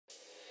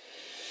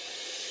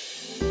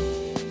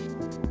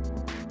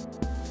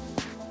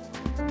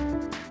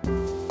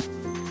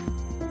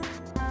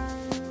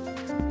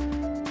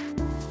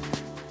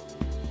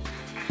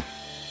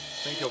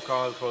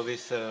Carl, for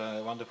this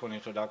wonderful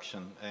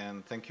introduction,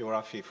 and thank you,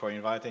 Rafi, for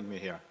inviting me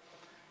here.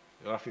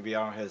 Rafi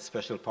BR has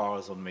special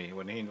powers on me.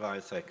 When he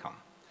invites, I come.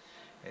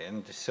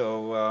 And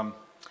so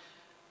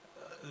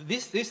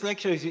this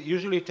lecture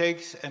usually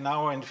takes an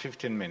hour and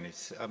 15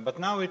 minutes, but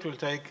now it will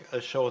take a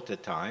shorter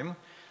time.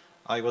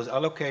 I was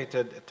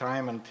allocated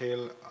time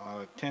until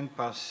 10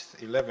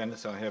 past 11,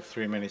 so I have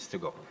 3 minutes to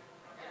go.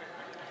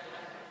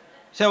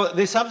 So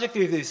the subject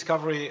is the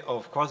discovery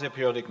of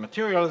quasi-periodic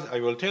materials. I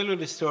will tell you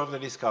the story of the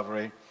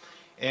discovery,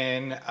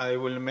 and I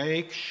will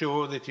make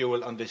sure that you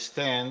will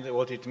understand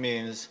what it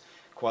means,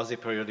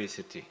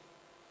 quasi-periodicity.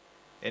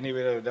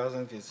 Anybody who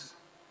doesn't is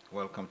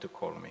welcome to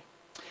call me.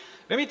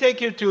 Let me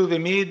take you to the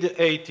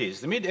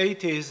mid-80s. The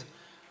mid-80s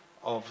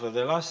of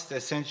the last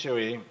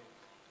century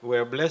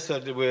were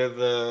blessed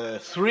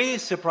with 3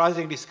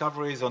 surprising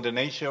discoveries on the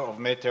nature of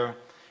matter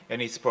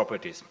and its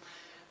properties.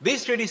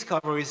 These 3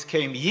 discoveries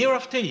came year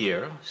after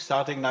year,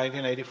 starting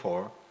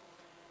 1984,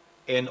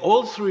 and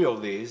all 3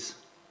 of these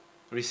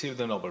received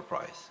the Nobel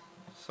Prize.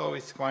 So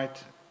it's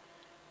quite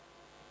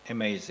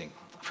amazing.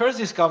 First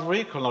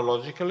discovery,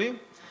 chronologically,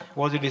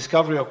 was the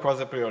discovery of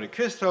quasi-periodic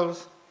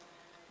crystals,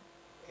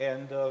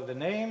 and the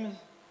names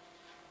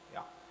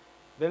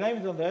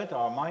on that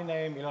are my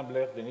name, Ilan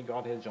Blech, Denis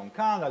Gradhez, John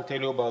Kahn. I'll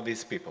tell you about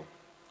these people.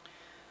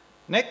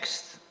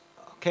 Next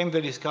came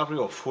the discovery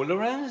of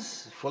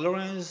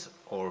fullerenes,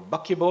 or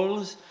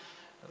buckyballs,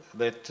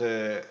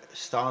 that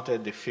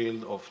started the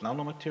field of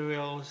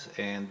nanomaterials,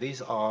 and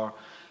these are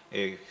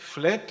a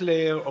flat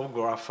layer of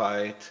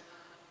graphite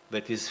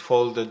that is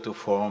folded to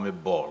form a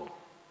ball.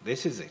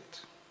 This is it.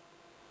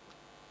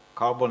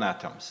 Carbon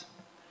atoms.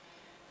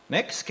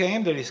 Next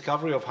came the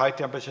discovery of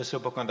high-temperature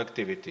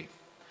superconductivity.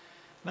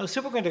 Now,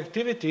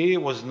 superconductivity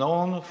was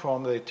known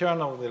from the turn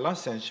of the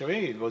last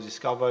century. It was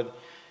discovered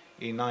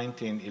in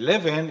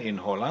 1911 in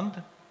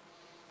Holland.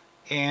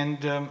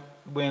 And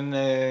when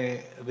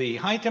the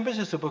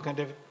high-temperature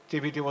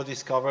superconductivity was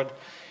discovered,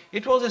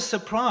 it was a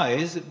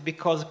surprise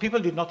because people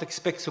did not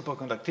expect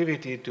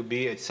superconductivity to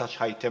be at such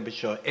high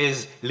temperature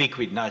as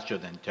liquid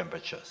nitrogen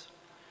temperatures.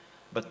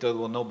 But there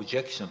was no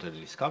objection to the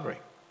discovery.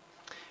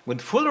 When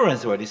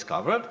fullerenes were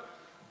discovered,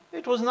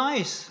 it was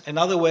nice.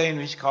 Another way in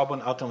which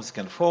carbon atoms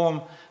can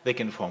form. They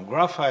can form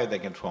graphite, they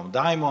can form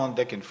diamond,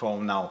 they can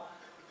form now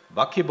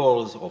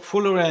buckyballs or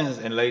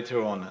fullerenes, and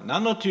later on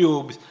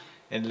nanotubes,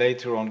 and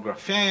later on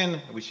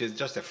graphene, which is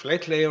just a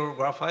flat layer of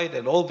graphite,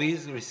 and all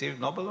these received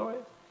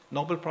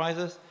Nobel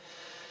Prizes.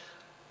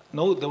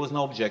 No, there was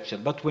no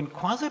objection. But when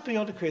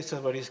quasi-periodic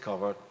crystals were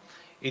discovered,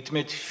 it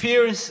met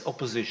fierce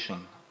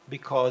opposition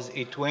because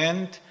it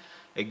went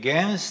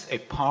against a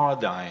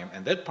paradigm,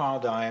 and that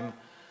paradigm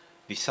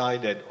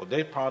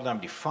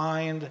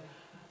defined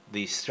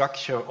the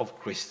structure of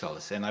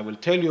crystals. And I will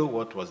tell you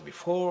what was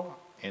before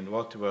and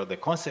what were the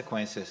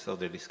consequences of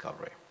the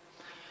discovery.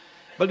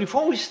 But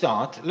before we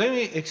start, let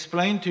me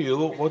explain to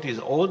you what is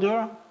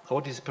order,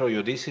 what is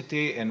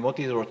periodicity, and what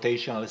is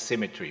rotational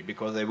symmetry,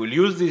 because I will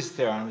use these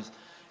terms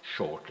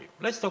shortly.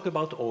 Let's talk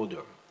about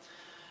order.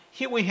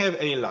 Here we have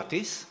a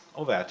lattice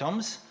of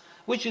atoms,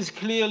 which is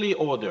clearly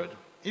ordered.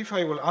 If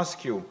I will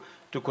ask you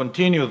to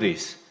continue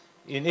this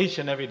in each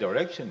and every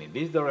direction, in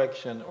this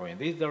direction or in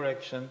this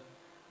direction,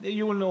 then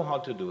you will know how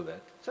to do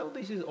that. So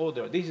this is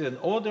order. This is an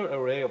order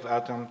array of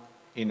atoms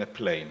in a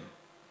plane.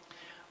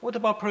 What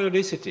about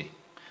periodicity?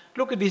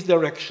 Look at this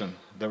direction,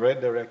 the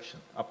red direction,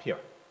 up here.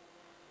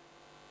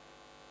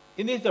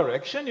 In this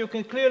direction, you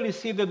can clearly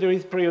see that there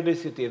is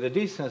periodicity. The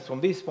distance from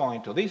this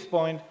point to this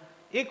point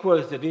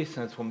equals the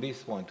distance from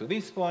this point to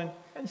this point,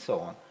 and so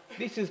on.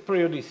 This is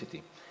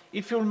periodicity.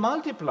 If you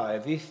multiply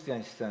this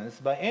distance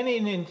by any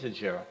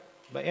integer,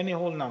 by any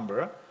whole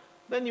number,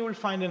 then you will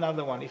find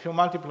another one. If you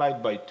multiply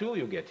it by 2,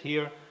 you get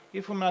here.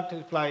 If you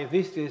multiply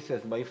this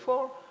distance by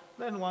 4,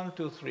 then 1,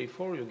 2, 3,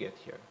 4, you get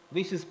here.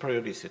 This is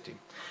periodicity.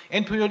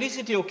 And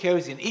periodicity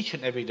occurs in each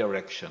and every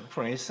direction.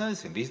 For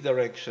instance, in this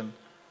direction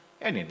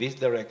and in this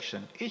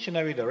direction. Each and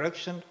every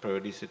direction,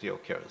 periodicity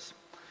occurs.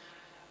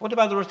 What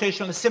about the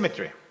rotational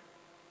symmetry?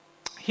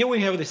 Here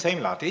we have the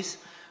same lattice,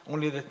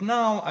 only that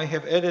now I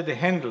have added a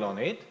handle on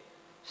it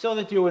so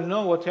that you will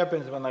know what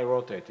happens when I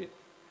rotate it.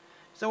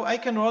 So I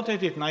can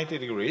rotate it 90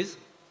 degrees,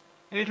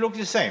 and it looks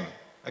the same,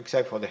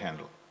 except for the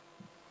handle.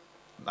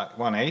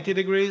 180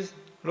 degrees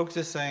looks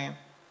the same,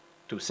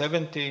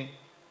 270,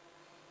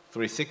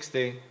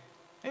 360,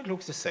 it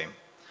looks the same.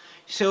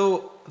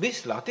 So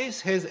this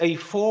lattice has a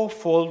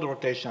 4-fold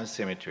rotational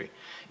symmetry.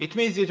 It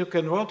means that you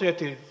can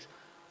rotate it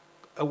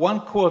a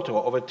 1/4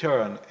 of a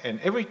turn, and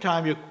every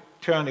time you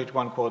turn it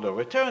 1/4 of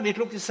a turn, it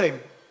looks the same.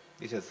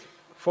 This is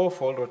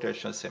 4-fold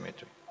rotational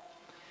symmetry.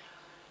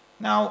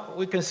 Now,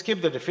 we can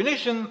skip the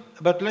definition,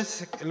 but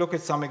let's look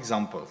at some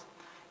examples.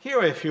 Here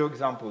are a few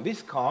examples.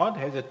 This card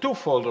has a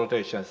 2-fold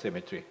rotational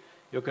symmetry.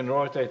 You can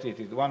rotate it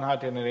at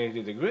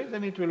 180 degrees,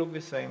 and it will look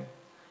the same.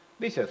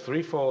 This has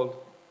 3-fold,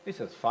 this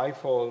has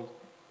 5-fold,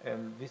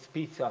 and this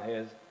pizza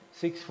has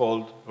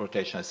 6-fold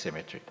rotational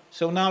symmetry.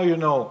 So now you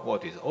know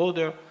what is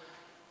order,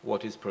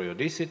 what is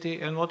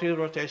periodicity, and what is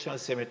rotational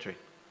symmetry.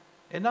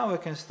 And now we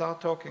can start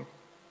talking.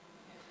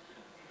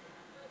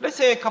 let's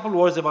say a couple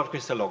words about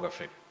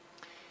crystallography.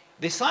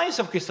 The science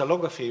of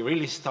crystallography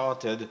really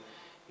started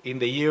in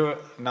the year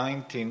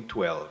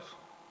 1912.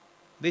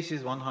 This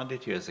is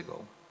 100 years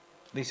ago.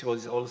 This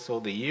was also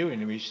the year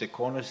in which the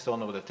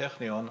cornerstone of the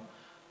Technion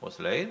was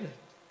laid.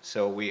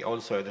 So we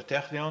also at the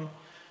Technion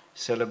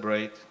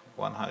celebrate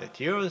 100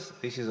 years.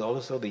 This is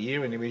also the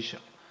year in which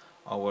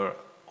our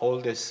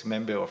oldest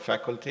member of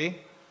faculty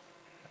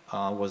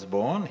was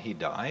born. He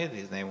died.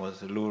 His name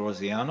was Lou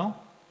Rosiano.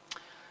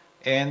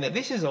 And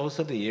this is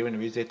also the year in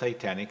which the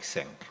Titanic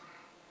sank.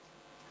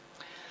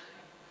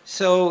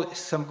 So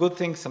some good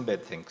things, some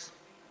bad things.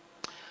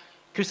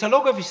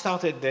 Crystallography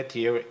started that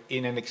year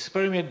in an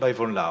experiment by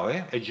von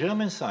Laue, a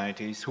German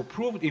scientist who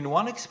proved in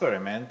one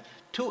experiment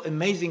two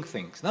amazing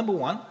things. Number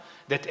one,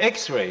 that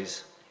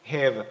X-rays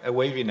have a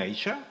wavy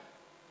nature,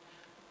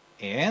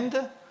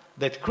 and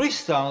that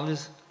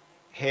crystals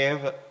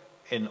have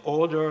an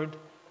ordered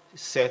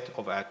set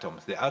of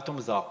atoms. The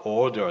atoms are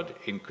ordered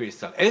in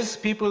crystal, as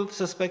people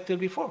suspected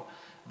before,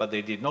 but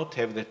they did not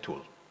have the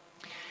tool.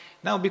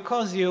 Now,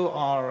 because you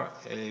are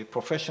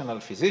professional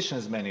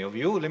physicians, many of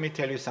you, let me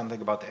tell you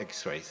something about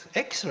X-rays.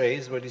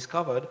 X-rays were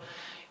discovered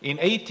in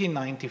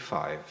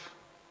 1895.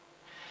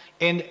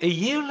 And a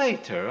year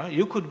later,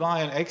 you could buy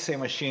an X-ray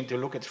machine to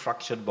look at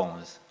fractured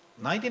bones.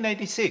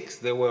 1986,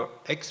 there were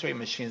X-ray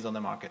machines on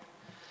the market.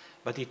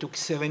 But it took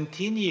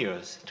 17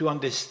 years to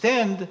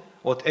understand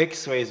what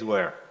X-rays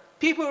were.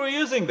 People were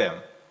using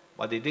them,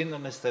 but they didn't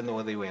understand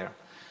what they were.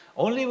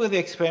 Only with the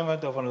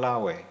experiment of von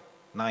Laue,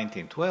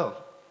 1912,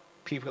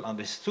 people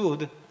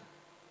understood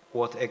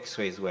what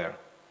X-rays were.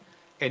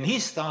 And he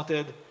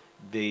started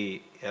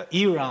the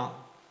era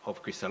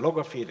of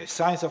crystallography, the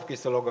science of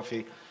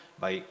crystallography,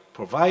 by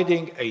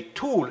providing a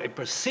tool, a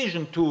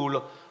precision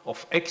tool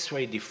of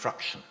X-ray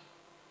diffraction.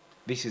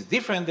 This is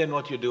different than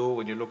what you do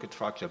when you look at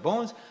fractured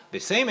bones. The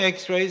same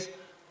X-rays,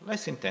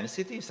 less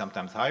intensity,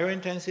 sometimes higher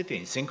intensity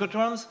in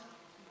synchrotrons,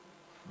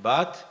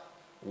 but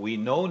we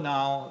know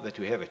now that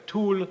we have a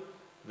tool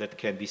that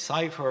can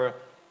decipher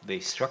the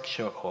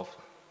structure of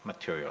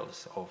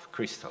materials, of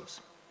crystals.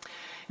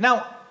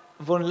 Now,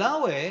 von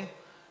Laue,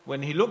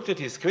 when he looked at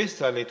his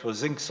crystal, it was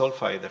zinc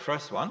sulfide, the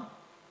first one,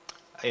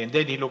 and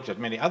then he looked at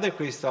many other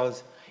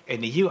crystals,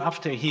 and a year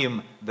after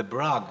him, the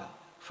Bragg,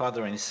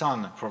 father and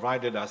son,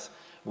 provided us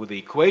with the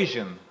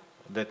equation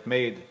that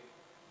made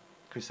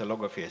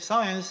crystallography a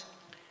science.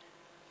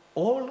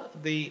 All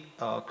the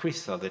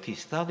crystals that he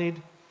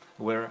studied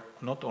were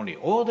not only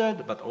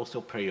ordered, but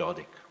also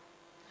periodic.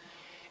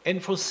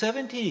 And for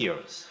 70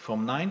 years,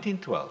 from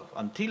 1912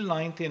 until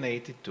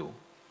 1982,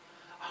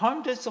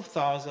 hundreds of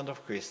thousands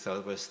of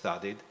crystals were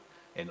studied,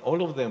 and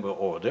all of them were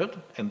ordered,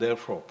 and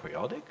therefore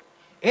periodic,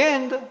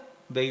 and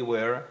they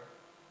were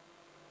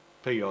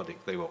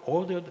periodic. They were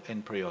ordered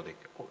and periodic.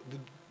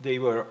 They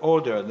were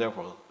ordered,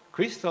 therefore,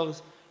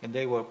 crystals, and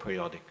they were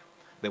periodic.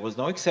 There was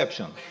no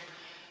exception.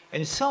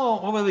 And so,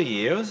 over the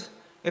years,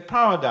 a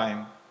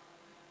paradigm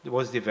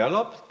was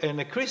developed, and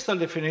a crystal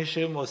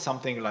definition was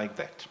something like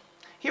that.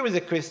 Here is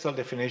a crystal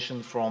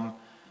definition from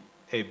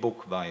a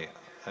book by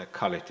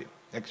Casualty,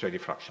 X-ray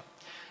diffraction.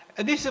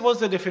 And this was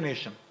the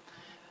definition.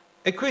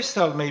 A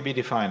crystal may be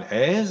defined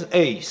as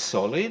a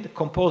solid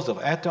composed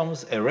of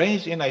atoms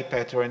arranged in a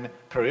pattern,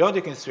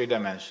 periodic in 3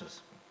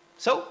 dimensions.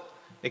 So,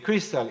 a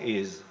crystal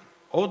is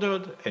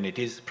ordered and it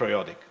is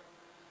periodic.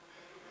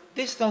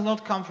 This does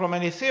not come from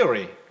any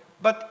theory,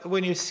 but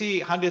when you see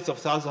hundreds of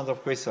thousands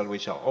of crystals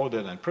which are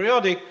ordered and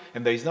periodic,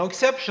 and there is no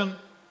exception,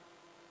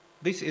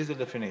 this is the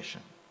definition.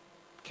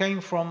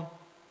 Came from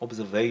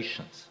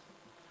observations.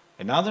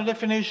 Another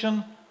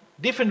definition,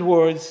 different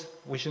words,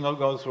 we should not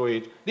go through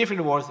it,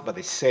 different words, but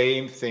the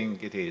same thing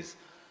it is,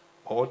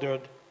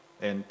 ordered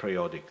and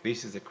periodic.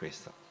 This is a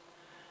crystal.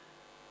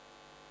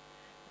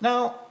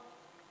 Now,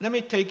 let me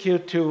take you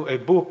to a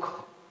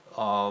book,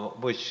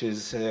 which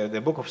is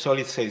the book of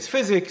solid-state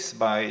physics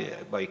by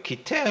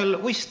Kittel.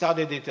 We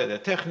studied it at the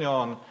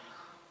Technion.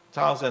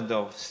 Thousands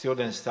of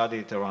students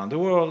studied it around the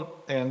world,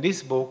 and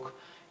this book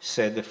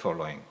said the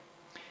following.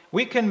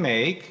 We can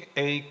make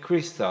a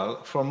crystal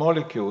from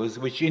molecules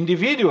which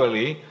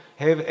individually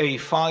have a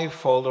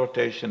 5-fold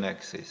rotation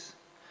axis.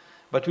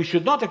 But we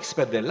should not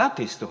expect the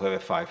lattice to have a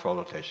 5-fold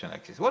rotation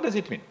axis. What does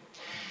it mean?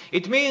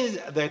 It means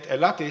that a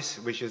lattice,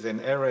 which is an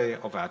array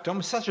of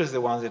atoms, such as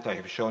the ones that I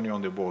have shown you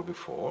on the board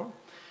before,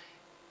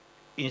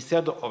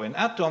 instead of an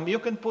atom, you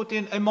can put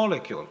in a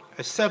molecule,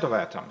 a set of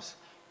atoms.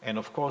 And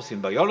of course,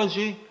 in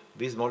biology,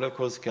 these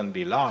molecules can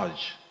be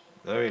large,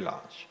 very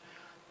large.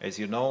 As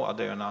you know,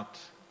 they are not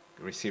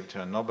received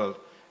a Nobel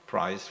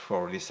Prize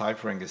for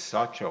deciphering the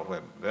structure of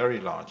a very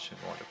large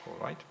molecule,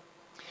 right?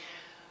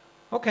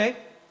 Okay,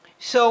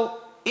 so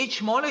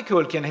each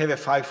molecule can have a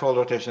 5-fold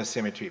rotation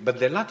symmetry, but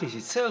the lattice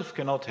itself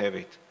cannot have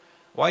it.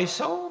 Why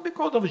so?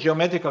 Because of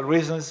geometrical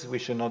reasons. We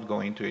should not go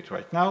into it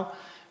right now,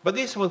 but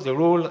this was the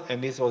rule,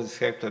 and this was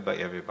accepted by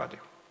everybody.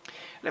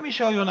 Let me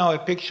show you now a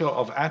picture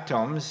of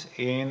atoms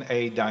in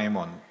a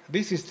diamond.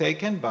 This is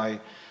taken by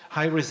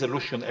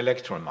high-resolution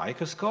electron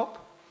microscope,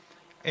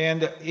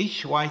 and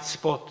each white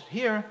spot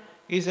here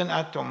is an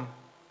atom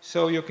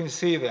So you can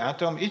see the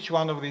atom, each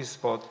one of these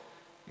spots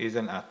is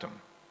an atom.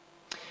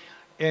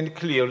 And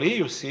clearly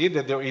you see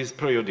that there is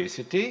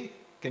periodicity.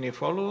 Can you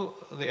follow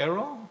the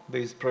arrow?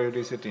 There is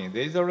periodicity in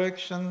this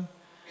direction,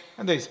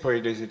 and there is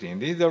periodicity in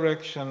this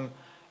direction,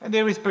 and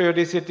there is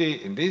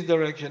periodicity in this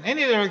direction.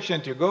 Any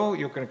direction you go,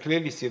 you can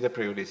clearly see the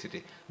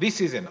periodicity.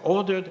 This is an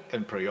ordered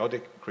and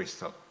periodic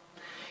crystal.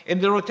 And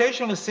the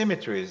rotational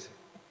symmetries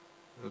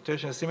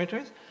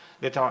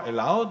that are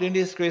allowed in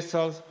these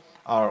crystals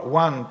are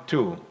 1,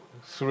 2,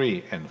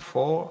 3, and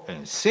 4,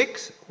 and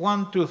 6.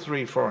 1, 2,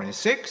 3, 4, and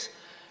 6.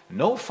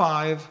 No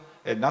 5,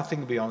 and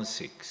nothing beyond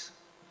 6.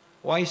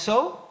 Why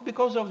so?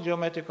 Because of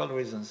geometrical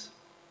reasons.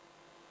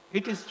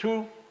 It is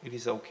true, it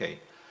is okay.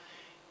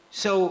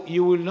 So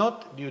you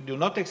do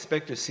not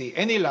expect to see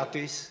any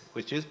lattice,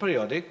 which is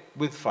periodic,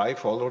 with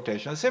 5-fold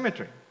rotational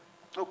symmetry.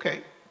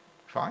 Okay,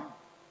 fine.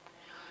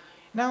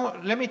 Now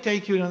let me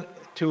take you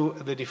to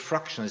the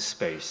diffraction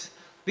space.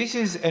 This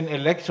is an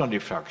electron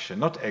diffraction,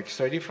 not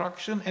X-ray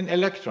diffraction, an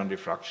electron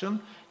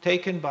diffraction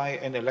taken by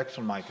an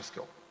electron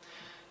microscope.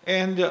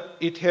 And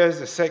it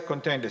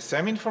contains the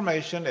same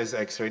information as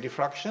X-ray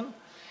diffraction.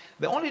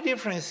 The only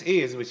difference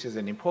is, which is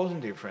an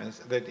important difference,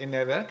 that in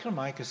an electron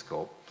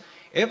microscope,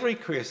 every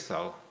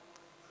crystal,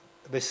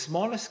 the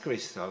smallest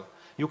crystal,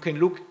 you can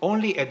look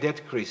only at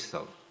that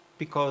crystal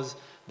because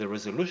the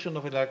resolution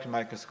of an electron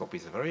microscope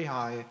is very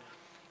high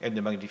and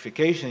the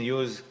magnification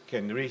used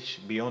can reach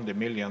beyond 1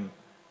 million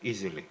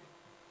easily.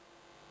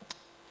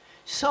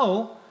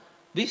 So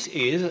this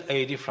is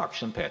a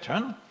diffraction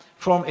pattern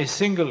from a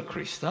single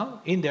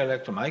crystal in the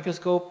electron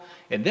microscope,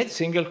 and that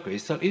single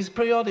crystal is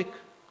periodic.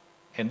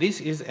 And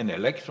this is an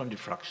electron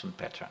diffraction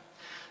pattern.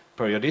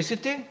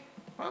 Periodicity,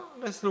 well,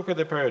 let's look at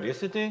the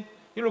periodicity.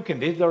 You look in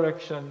this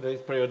direction, there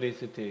is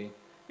periodicity.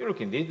 You look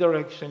in this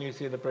direction, you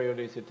see the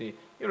periodicity.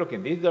 You look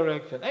in this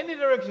direction, any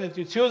direction that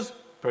you choose,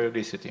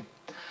 periodicity.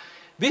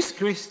 This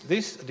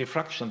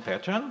diffraction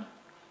pattern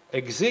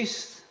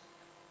exists.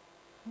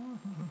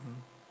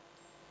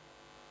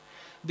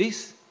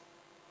 This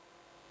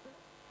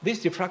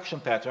diffraction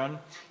pattern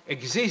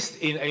exists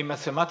in a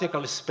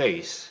mathematical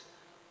space.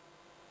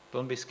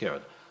 Don't be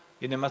scared.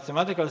 In a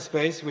mathematical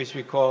space which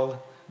we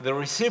call the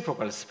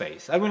reciprocal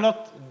space. I will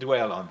not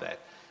dwell on that.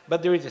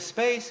 But there is a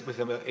space with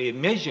an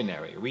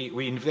imaginary.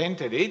 We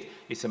invented it.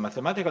 It's a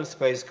mathematical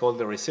space called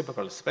the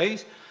reciprocal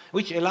space,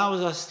 which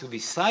allows us to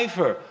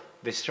decipher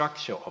the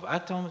structure of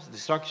atoms, the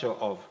structure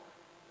of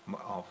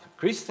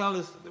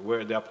crystals,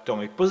 where the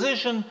atomic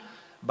position,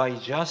 by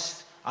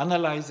just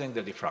analyzing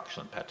the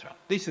diffraction pattern.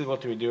 This is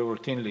what we do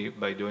routinely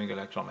by doing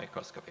electron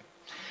microscopy.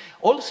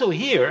 Also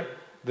here,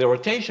 the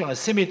rotational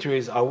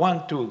symmetries are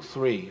 1, 2,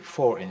 3,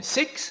 4, and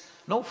 6,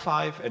 no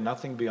 5, and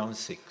nothing beyond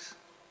 6.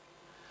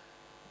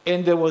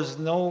 And there was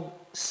not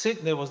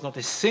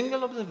a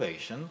single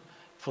observation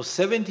for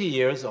 70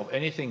 years of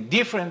anything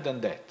different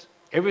than that.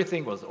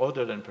 Everything was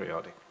ordered and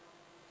periodic.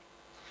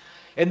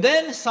 And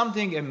then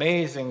something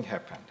amazing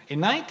happened. In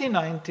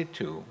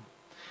 1992,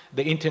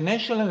 the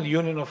International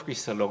Union of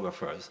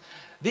Crystallographers,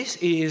 this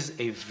is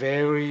a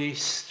very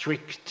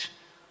strict,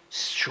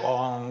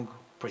 strong,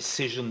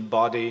 precision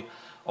body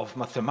of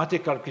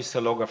mathematical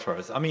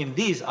crystallographers. I mean,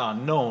 these are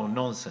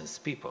no-nonsense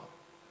people.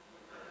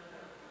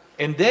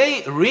 And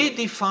they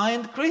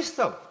redefined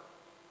crystal.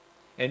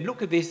 And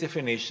look at this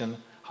definition,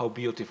 how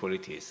beautiful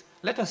it is.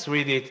 Let us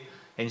read it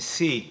and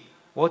see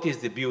what is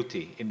the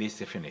beauty in this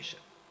definition.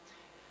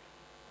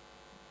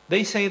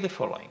 They say the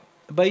following: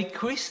 by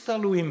crystal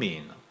we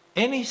mean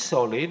any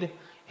solid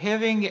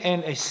having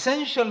an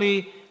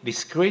essentially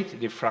discrete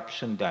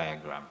diffraction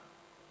diagram.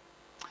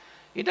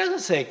 It doesn't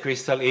say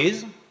crystal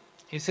is.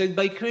 It says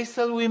by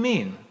crystal we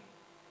mean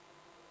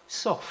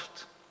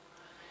soft.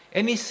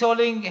 Any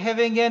solid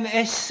having an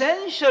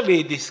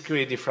essentially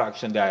discrete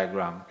diffraction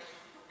diagram.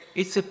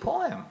 It's a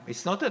poem.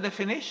 It's not a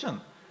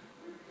definition.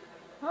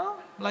 Well,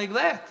 like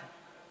that.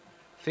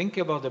 Think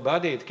about the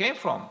body it came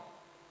from.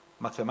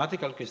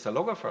 Mathematical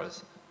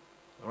crystallographers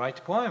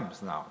write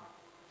poems now.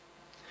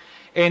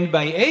 And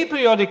by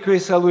aperiodic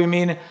crystal we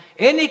mean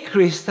any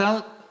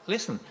crystal,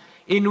 listen,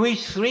 in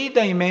which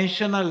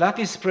three-dimensional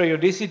lattice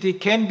periodicity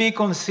can be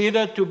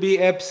considered to be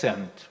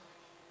absent.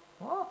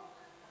 Oh,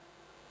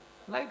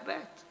 like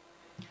that.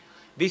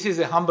 This is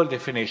a humble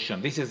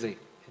definition. This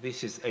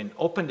is an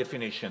open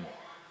definition.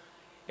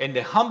 And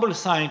the humble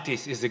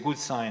scientist is a good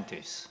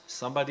scientist.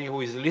 Somebody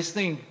who is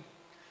listening,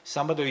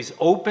 somebody who is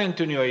open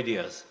to new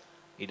ideas.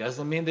 It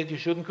doesn't mean that you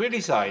shouldn't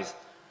criticize,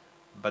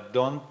 but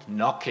don't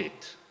knock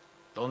it.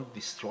 Don't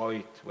destroy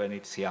it when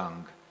it's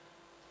young.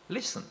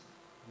 Listen.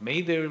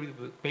 Maybe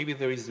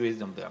there is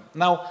wisdom there.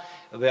 Now,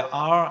 there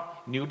are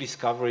new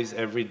discoveries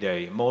every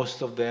day.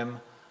 Most of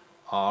them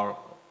are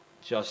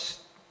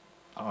just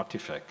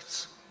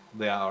artifacts.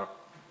 They are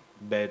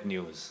bad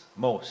news,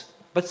 most.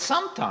 But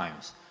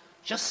sometimes,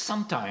 just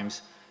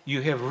sometimes,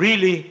 you have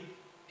really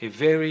a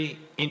very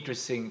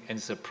interesting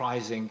and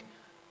surprising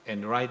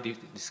and right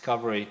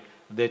discovery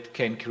that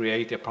can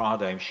create a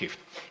paradigm shift.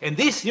 And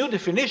this new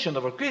definition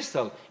of a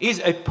crystal is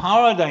a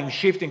paradigm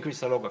shift in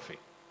crystallography.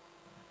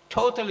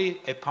 Totally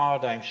a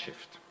paradigm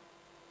shift.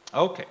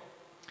 Okay.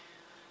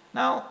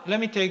 Now, let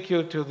me take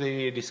you to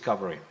the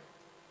discovery.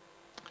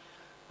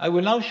 I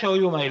will now show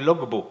you my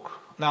logbook.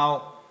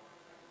 Now,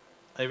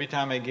 every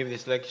time I give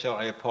this lecture,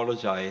 I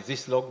apologize.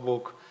 This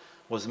logbook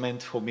was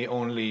meant for me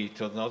only. It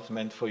was not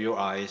meant for your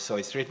eyes. So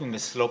it's written in a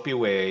sloppy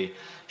way,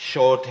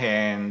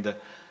 shorthand,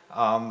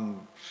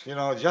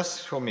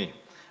 just for me.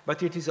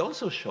 But it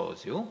also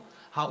shows you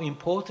how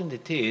important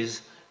it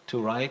is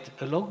to write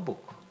a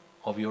logbook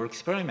of your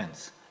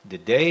experiments. The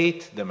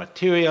date, the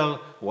material,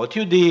 what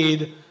you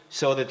did,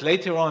 so that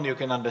later on you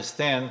can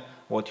understand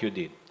what you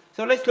did.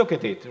 So let's look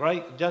at it,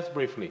 right? Just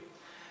briefly.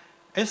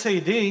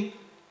 SAD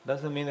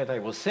doesn't mean that I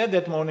was said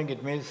that morning.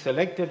 It means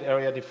selected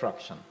area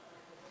diffraction.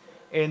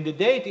 And the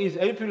date is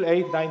April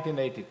 8,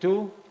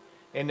 1982.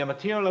 And the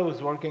material I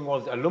was working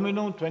was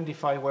aluminum,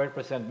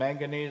 25%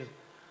 manganese.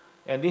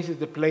 And this is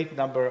the plate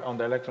number on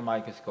the electron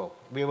microscope.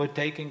 We were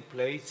taking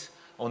plates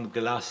on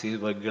glass. These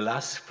were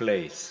glass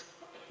plates.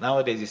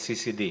 Nowadays it's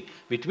CCD.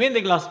 Between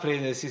the glass plate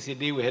and the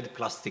CCD, we had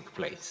plastic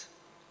plates.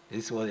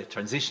 This was a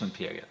transition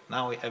period.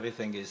 Now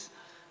everything is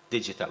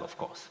digital, of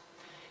course.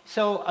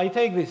 So I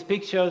take these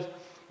pictures,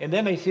 and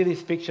then I see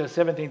this picture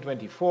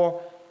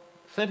 1724.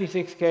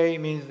 36K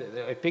means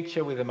a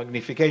picture with a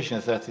magnification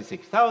of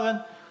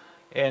 36,000.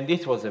 And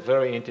this was a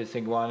very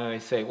interesting one. And I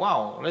say,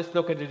 wow, let's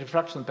look at the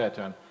diffraction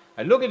pattern.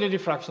 I look at the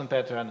diffraction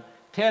pattern,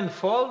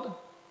 10-fold.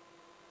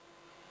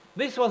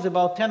 This was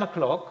about 10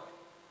 o'clock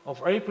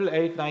of April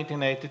 8,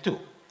 1982.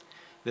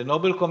 The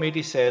Nobel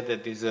Committee said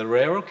that this is a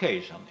rare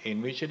occasion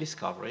in which a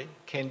discovery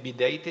can be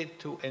dated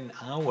to an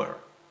hour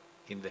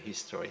in the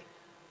history,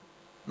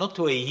 not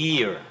to a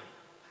year.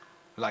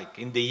 Like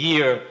in the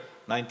year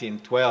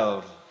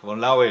 1912,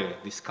 von Laue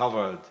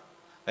discovered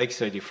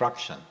X-ray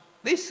diffraction.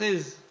 This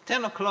is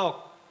 10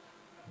 o'clock,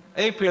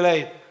 April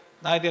 8,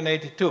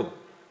 1982.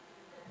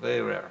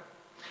 Very rare.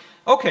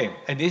 Okay,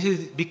 and this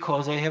is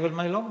because I have it in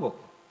my logbook.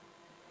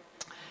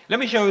 Let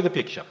me show you the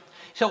picture.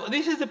 So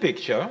this is the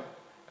picture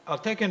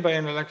taken by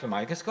an electron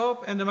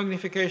microscope, and the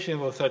magnification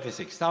was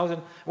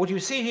 36,000. What you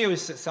see here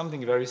is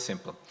something very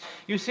simple.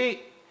 You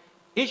see,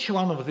 each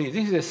one of these,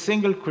 this is a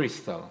single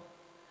crystal.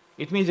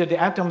 It means that the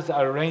atoms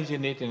are arranged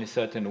in it in a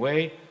certain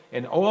way,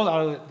 and all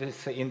are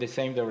in the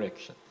same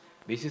direction.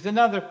 This is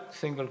another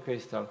single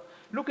crystal.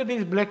 Look at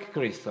this black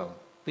crystal,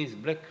 these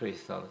black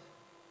crystals.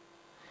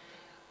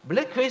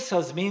 Black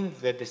crystals mean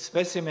that the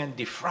specimen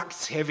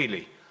diffracts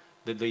heavily,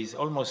 that there is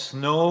almost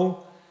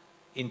no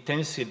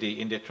intensity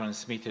in the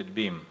transmitted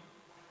beam.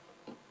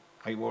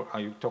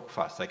 I talk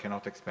fast, I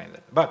cannot explain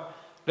that. But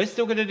let's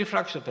look at the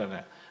diffraction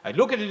pattern. I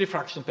look at the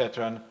diffraction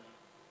pattern,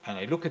 and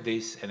I look at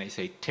this, and I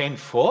say,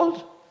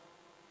 10-fold?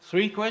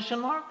 3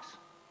 question marks?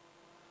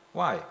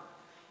 Why?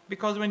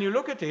 Because when you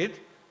look at it,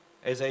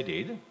 as I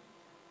did,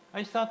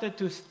 I started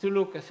to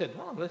look, I said,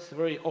 well, that's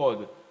very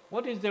odd.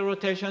 What is the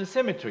rotation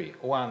symmetry?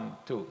 1,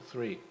 2,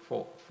 3,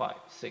 4, 5,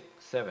 6,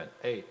 7,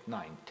 8,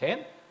 9,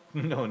 10?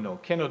 No,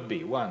 cannot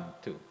be. 1,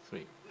 2,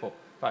 3, 4,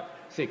 5,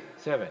 6,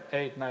 7,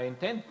 8, 9,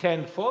 10,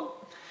 10-fold.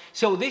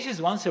 So this is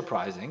one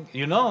surprising.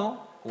 You know,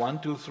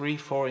 1, 2, 3,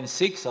 4, and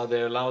 6 are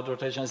the allowed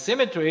rotation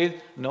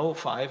symmetries. No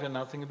 5 and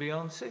nothing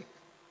beyond 6.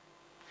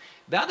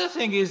 The other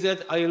thing is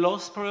that I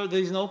lost, there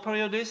is no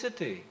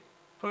periodicity.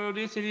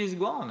 Periodicity is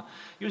gone.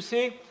 You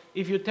see,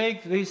 if you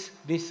take this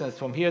distance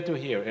from here to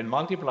here and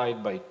multiply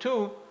it by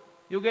 2,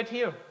 you get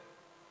here.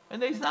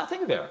 And there is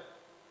nothing there.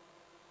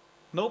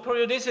 No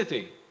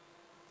periodicity.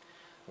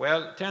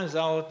 Well, it turns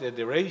out that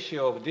the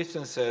ratio of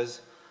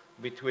distances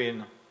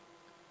between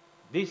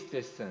this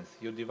distance,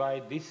 you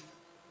divide this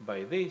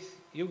by this,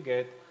 you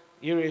get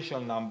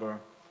irrational number.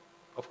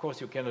 Of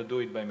course, you cannot do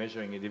it by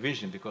measuring a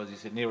division because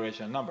it's an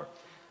irrational number.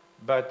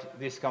 But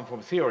this comes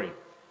from theory.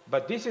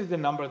 But this is the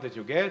number that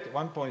you get,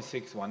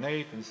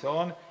 1.618 and so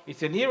on.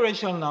 It's an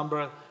irrational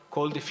number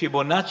called the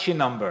Fibonacci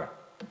number.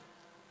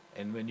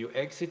 And when you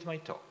exit my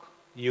talk,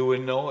 you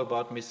will know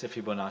about Mr.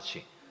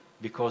 Fibonacci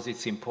because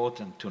it's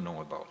important to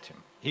know about him.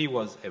 He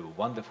was a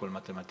wonderful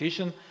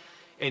mathematician,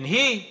 and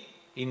he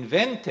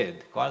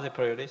invented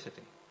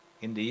quasi-periodicity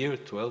in the year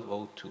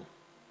 1202.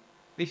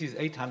 This is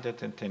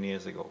 810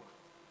 years ago.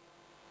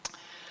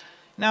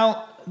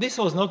 Now, this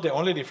was not the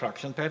only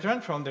diffraction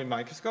pattern from the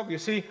microscope. You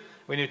see,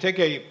 when you take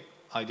a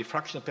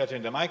diffraction pattern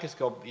in the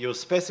microscope, your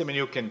specimen,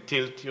 you can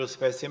tilt your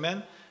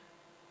specimen,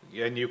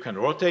 and you can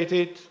rotate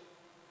it.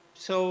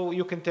 So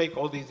you can take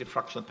all these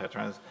diffraction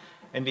patterns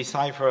and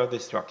decipher the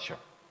structure.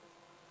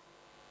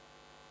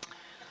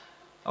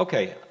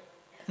 Okay,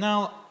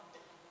 now,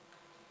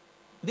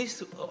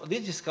 this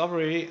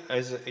discovery,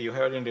 as you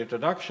heard in the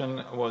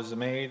introduction, was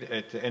made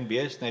at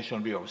NBS,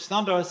 National Bureau of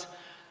Standards,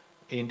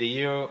 in the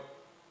year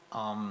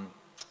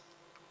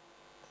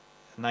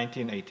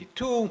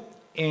 1982,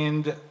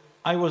 and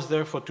I was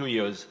there for 2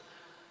 years.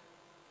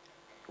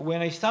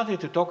 When I started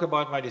to talk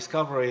about my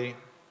discovery,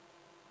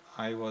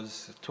 I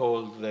was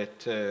told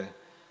that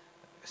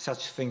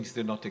such things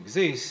do not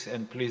exist,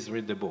 and please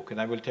read the book, and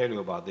I will tell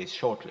you about this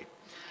shortly.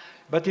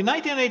 But in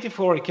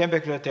 1984, I came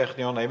back to the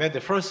Technion. I met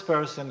the first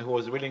person who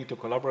was willing to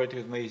collaborate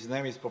with me. His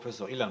name is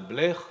Professor Ilan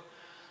Blech.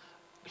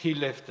 He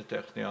left the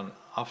Technion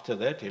after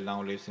that. He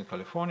now lives in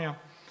California.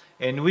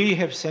 And we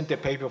have sent a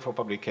paper for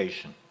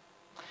publication.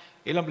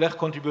 Ilan Blech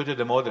contributed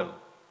a model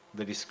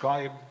that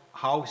described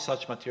how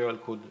such material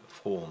could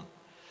form.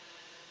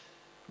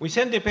 We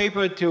sent the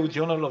paper to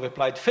Journal of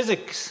Applied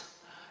Physics,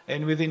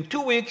 and within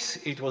 2 weeks,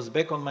 it was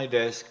back on my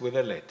desk with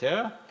a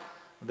letter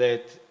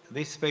that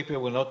this paper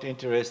will not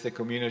interest the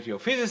community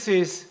of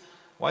physicists.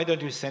 Why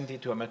don't you send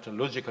it to a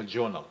metallurgical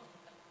journal?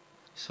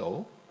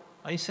 So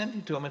I sent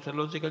it to a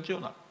metallurgical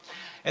journal.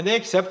 And they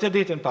accepted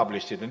it and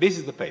published it, and this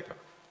is the paper.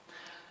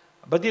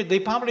 But they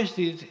published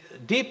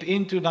it deep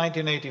into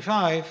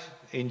 1985,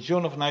 in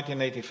June of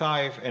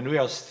 1985, and we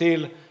are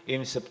still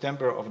in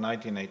September of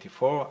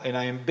 1984, and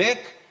I am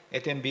back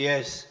at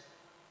NBS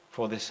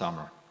for the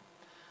summer.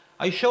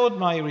 I showed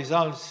my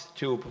results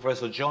to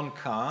Professor John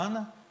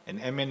Kahn, an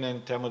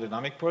eminent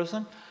thermodynamic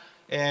person,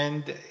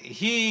 and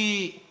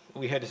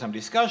we had some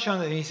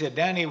discussion, and he said,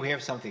 Danny, we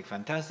have something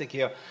fantastic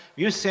here.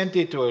 You sent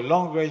it to a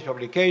long-range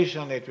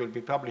publication. It will be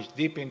published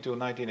deep into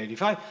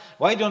 1985.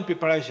 Why don't we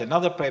publish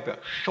another paper,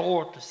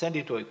 short, send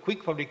it to a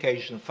quick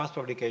publication, fast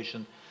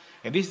publication?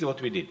 And this is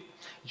what we did.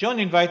 John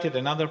invited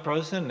another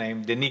person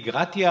named Denis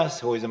Gratias,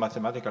 who is a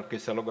mathematical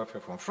crystallographer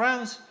from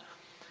France.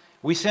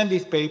 We sent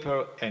this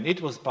paper, and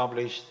it was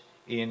published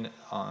in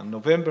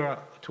November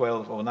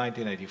 12 of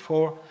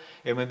 1984.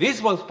 And when this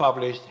was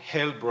published,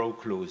 hell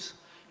broke loose.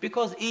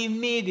 Because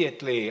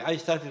immediately I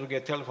started to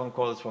get telephone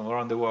calls from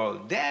around the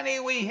world. Danny,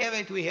 we have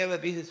it,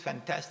 this is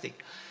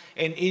fantastic.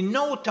 And in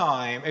no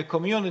time, a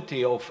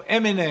community of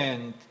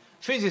eminent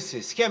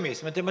physicists,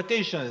 chemists,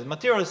 mathematicians,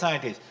 material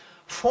scientists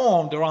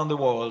formed around the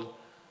world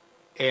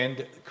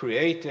and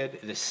created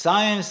the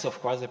science of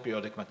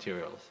quasi-periodic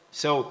materials.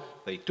 So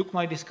they took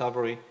my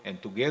discovery,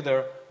 and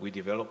together we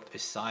developed a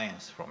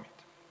science from it.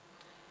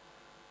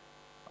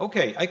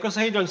 Okay,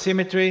 icosahedral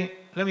symmetry.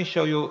 Let me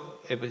show you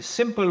a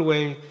simple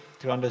way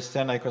to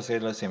understand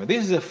icosahedral symmetry.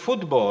 This is a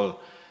football.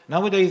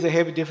 Nowadays they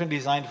have a different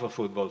design for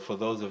football, for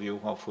those of you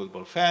who are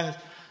football fans,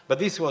 but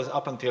this was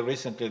up until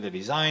recently the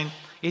design.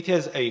 It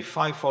has a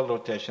 5-fold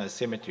rotational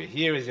symmetry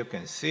here, as you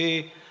can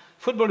see.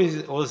 Football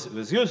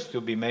was used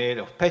to be made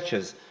of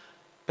patches,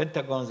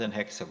 pentagons and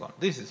hexagons.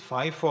 This is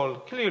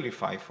 5-fold, clearly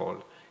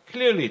 5-fold,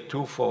 clearly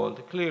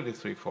 2-fold, clearly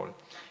 3-fold.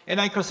 And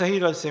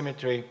icosahedral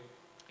symmetry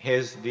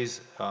has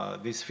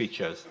these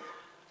features.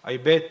 I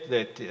bet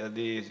that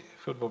the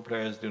football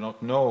players do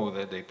not know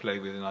that they play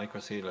with an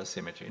icosahedral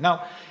symmetry.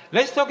 Now,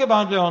 let's talk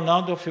about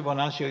Leonardo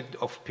Fibonacci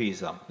of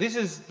Pisa. This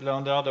is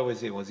Leonardo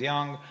as he was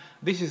young.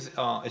 This is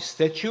a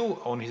statue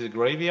on his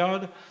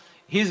graveyard.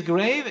 His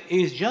grave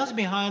is just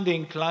behind the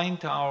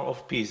inclined tower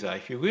of Pisa.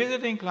 If you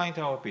visit the inclined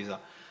tower of Pisa,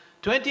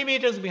 20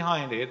 meters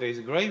behind it, there is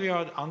a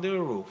graveyard under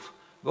a roof.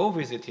 Go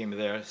visit him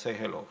there, say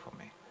hello for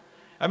me.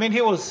 I mean,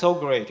 he was so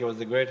great. He was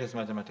the greatest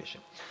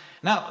mathematician.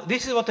 Now,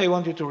 this is what I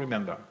want you to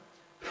remember.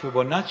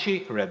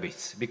 Fibonacci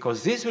rabbits,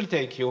 because this will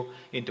take you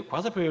into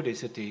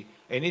quasi-periodicity,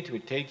 and it will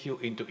take you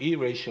into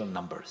irrational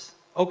numbers.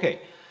 Okay,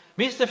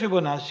 Mr.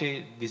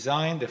 Fibonacci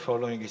designed the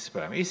following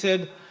experiment. He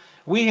said,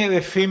 we have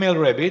a female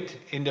rabbit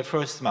in the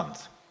first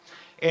month,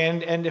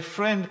 and a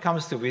friend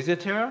comes to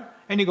visit her,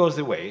 and he goes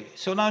away.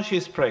 So now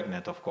she's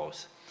pregnant, of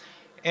course,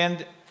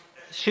 and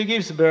she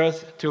gives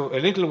birth to a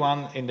little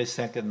one in the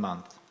second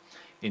month.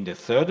 In the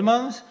third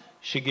month,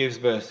 she gives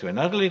birth to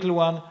another little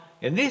one,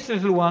 and this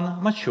little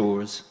one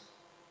matures.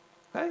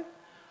 Okay?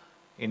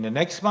 In the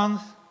next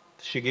month,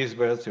 she gives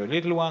birth to a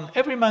little one.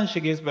 Every month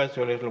she gives birth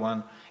to a little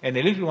one, and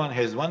the little one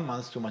has 1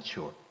 month to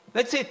mature.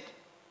 That's it.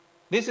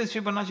 This is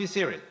Fibonacci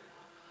series.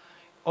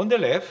 On the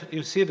left,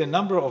 you see the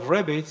number of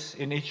rabbits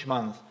in each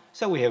month.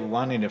 So we have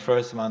 1 in the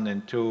first month,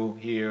 and 2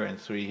 here, and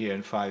 3 here,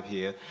 and 5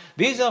 here.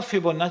 These are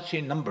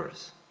Fibonacci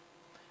numbers.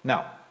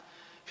 Now,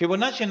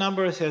 Fibonacci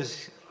numbers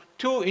has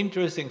 2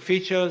 interesting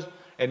features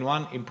and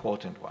 1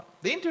 important one.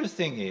 The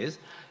interesting is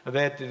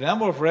that the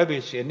number of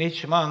rabbits in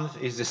each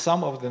month is the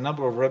sum of the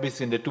number of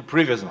rabbits in the 2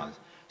 previous months.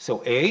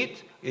 So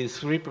 8 is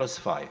 3 plus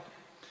 5,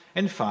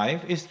 and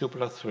 5 is 2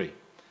 plus 3,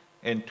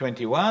 and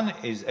 21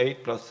 is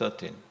 8 plus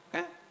 13.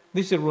 Okay?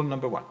 This is rule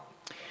number 1.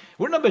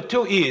 Rule number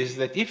 2 is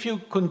that if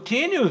you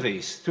continue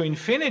this to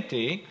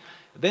infinity,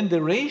 then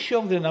the ratio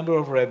of the number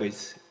of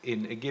rabbits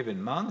in a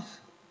given month,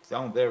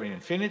 down there in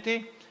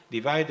infinity,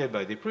 divided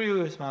by the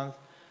previous month,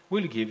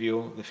 will give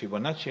you the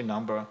Fibonacci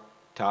number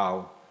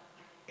tau.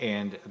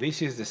 And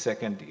this is the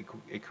second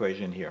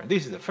equation here.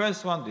 This is the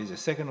first one, this is the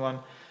second one,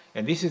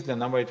 and this is the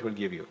number it will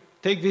give you.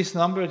 Take this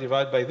number,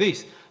 divide by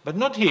this, but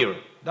not here,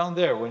 down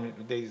there, when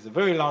there is a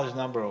very large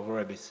number of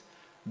rabbits.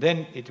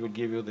 Then it will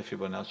give you the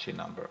Fibonacci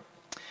number.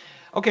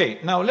 Okay,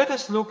 now let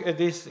us look at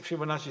this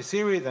Fibonacci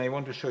series, and I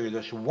want to show you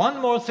just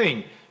one more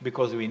thing,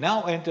 because we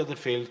now enter the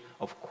field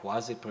of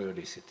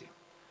quasi-periodicity.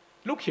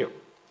 Look here.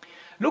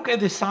 Look at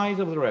the size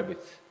of the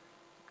rabbits.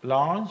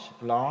 Large,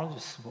 large,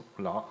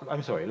 large,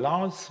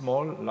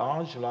 small,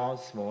 large, large,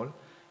 small,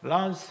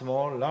 large,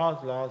 small,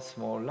 large, large,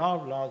 small,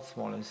 large, large,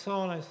 small, and so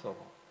on and so on.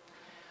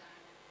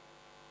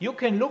 You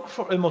can look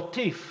for a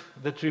motif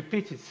that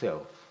repeats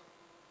itself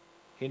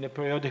in a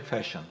periodic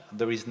fashion.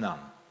 There is none.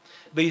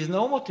 There is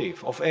no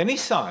motif of any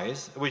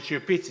size which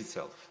repeats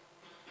itself.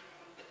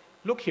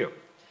 Look here.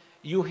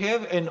 You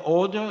have an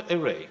order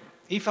array.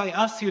 If I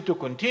ask you to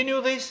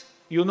continue this,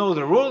 you know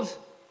the rules.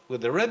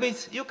 With the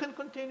rabbits, you can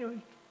continue it.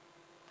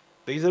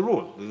 There is a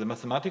rule. There is a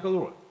mathematical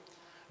rule.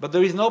 But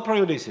there is no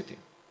periodicity.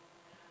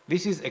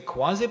 This is a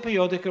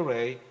quasi-periodic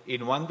array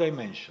in one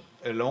dimension,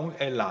 along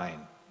a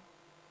line.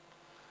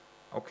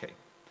 Okay.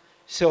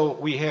 So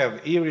we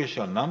have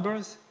irrational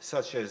numbers,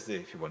 such as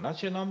the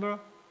Fibonacci number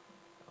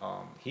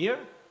here,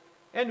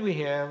 and we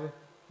have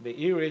the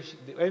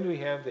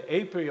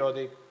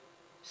aperiodic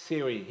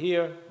series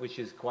here, which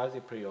is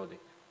quasi-periodic.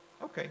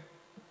 Okay.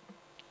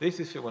 This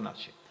is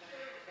Fibonacci.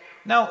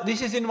 Now,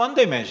 this is in one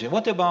dimension.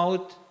 What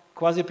about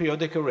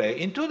quasi-periodic array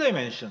in two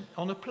dimensions,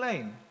 on a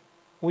plane?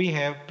 We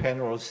have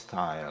Penrose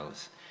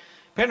tiles.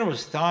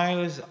 Penrose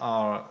tiles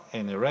are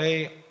an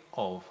array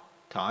of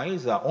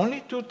tiles. There are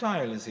only two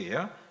tiles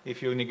here,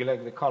 if you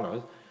neglect the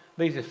colors.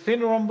 There is a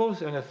thin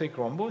rhombus and a thick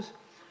rhombus,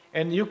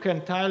 and you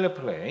can tile a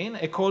plane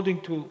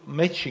according to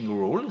matching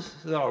rules.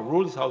 There are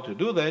rules how to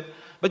do that,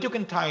 but you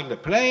can tile the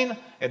plane,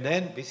 and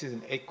then this is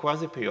a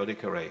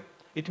quasi-periodic array.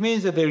 It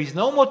means that there is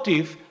no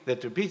motif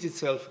that repeats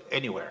itself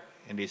anywhere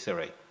in this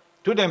array.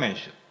 Two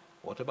dimensions.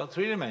 What about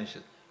three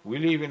dimensions? We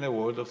live in a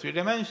world of three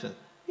dimensions.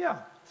 Yeah,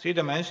 three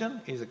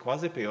dimension is a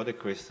quasi-periodic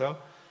crystal.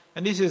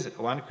 And this is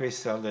one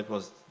crystal that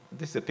was,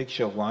 this is a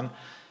picture of one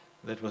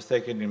that was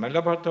taken in my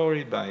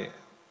laboratory by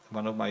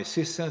one of my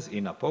assistants,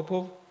 Ina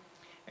Popov.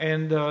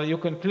 And you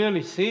can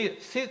clearly see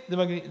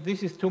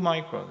this is 2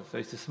 microns, so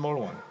it's a small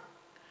one.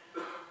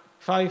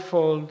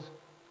 5-fold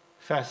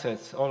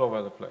facets all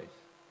over the place.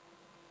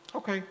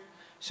 Okay,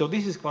 so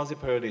this is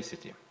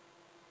quasi-periodicity.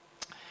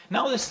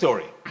 Now the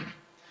story.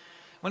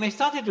 When I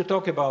started to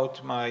talk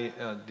about my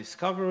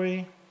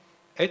discovery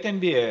at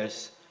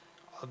NBS,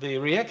 the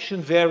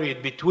reaction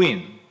varied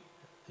between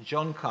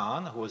John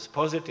Kahn, who was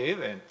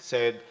positive and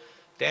said,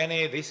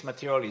 Danny, this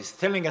material is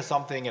telling us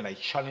something and I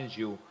challenge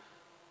you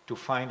to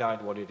find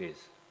out what it is,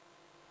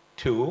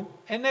 to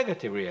a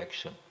negative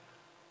reaction.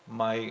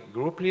 My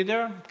group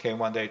leader came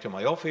one day to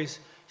my office,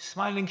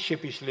 smiling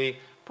sheepishly,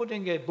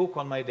 putting a book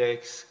on my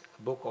desk,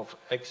 a book of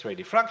X-ray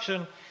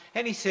diffraction,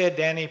 and he said,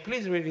 Danny,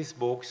 please read this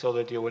book so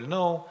that you will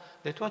know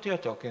that what you are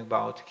talking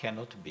about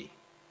cannot be.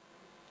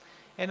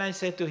 And I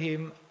said to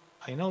him,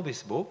 I know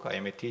this book, I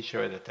am a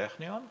teacher at the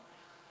Technion,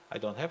 I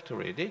don't have to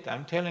read it,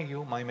 I'm telling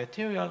you my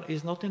material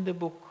is not in the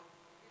book.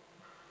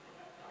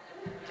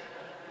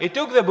 He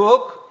took the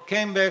book,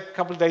 came back a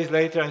couple of days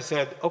later and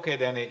said, okay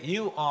Danny,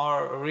 you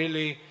are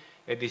really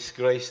a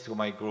disgrace to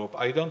my group,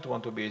 I don't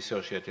want to be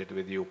associated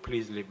with you,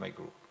 please leave my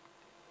group.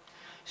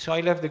 So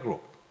I left the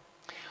group.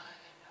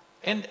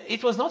 And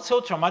it was not so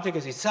traumatic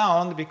as it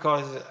sounds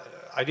because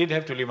I didn't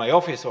have to leave my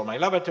office or my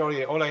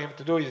laboratory. All I have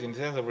to do is,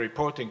 instead of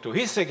reporting to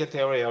his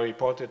secretary, I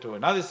reported to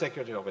another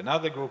secretary of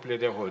another group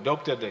leader who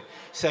adopted the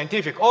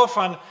scientific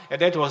orphan, and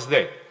that was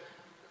that.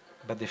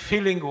 But the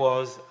feeling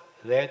was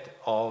that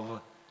of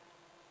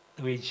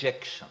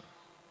rejection.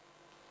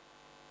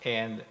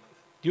 And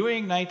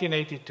during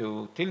 1982 till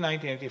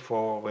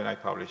 1984, when I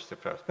published the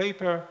first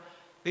paper,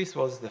 this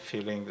was the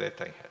feeling that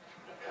I had.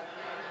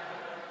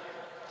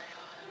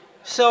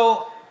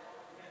 So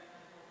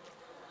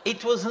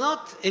it was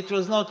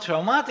not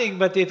traumatic,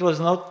 but it was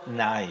not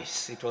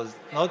nice. It was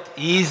not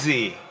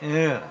easy.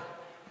 Yeah.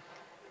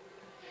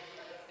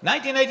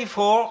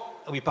 1984,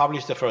 we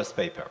published the first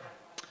paper.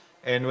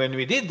 And when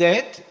we did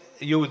that,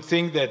 you would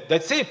think that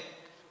that's it.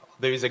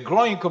 There is a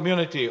growing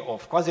community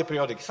of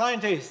quasi-periodic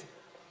scientists,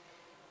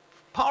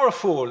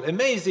 powerful,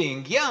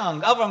 amazing,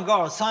 young,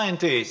 avant-garde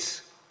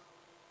scientists.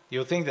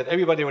 You think that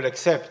everybody will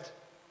accept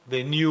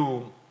the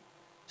new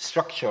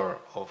structure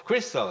of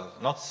crystals,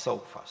 not so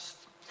fast.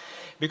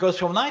 Because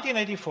from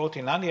 1984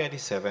 to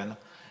 1987,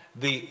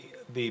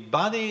 the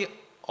body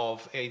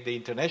of the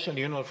International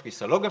Union of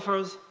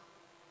Crystallographers,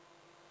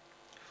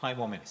 5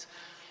 more minutes,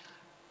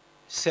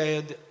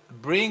 said,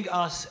 bring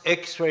us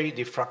X-ray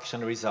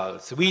diffraction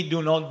results. We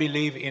do not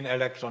believe in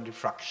electron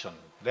diffraction.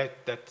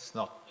 That's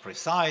not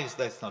precise,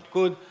 that's not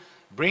good.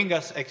 Bring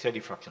us X-ray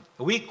diffraction.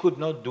 We could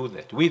not do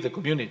that. We, the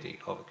community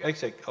of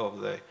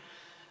the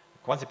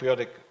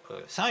quasi-periodic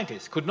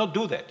scientists, could not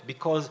do that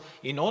because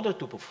in order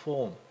to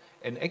perform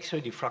an X-ray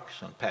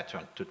diffraction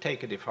pattern, to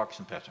take a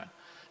diffraction pattern,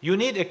 you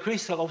need a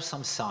crystal of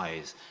some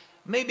size,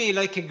 maybe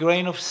like a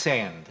grain of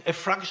sand, a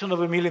fraction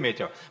of a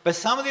millimeter, but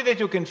something that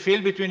you can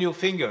feel between your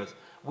fingers.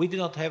 We did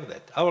not have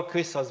that. Our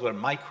crystals were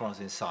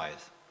microns in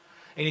size.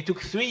 And it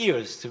took 3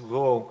 years to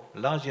grow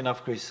large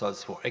enough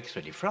crystals for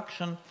X-ray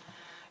diffraction.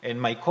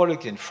 And my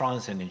colleagues in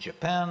France and in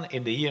Japan,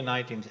 in the year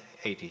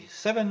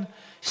 1987,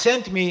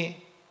 sent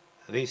me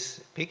this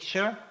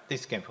picture.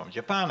 This came from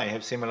Japan. I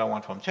have similar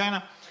one from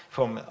China,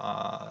 from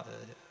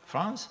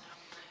France.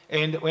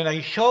 And when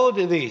I showed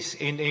this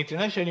in the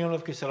International Union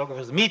of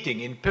Crystallographers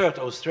meeting in Perth,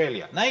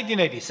 Australia,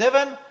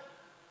 1987,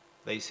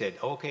 they said,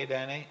 okay,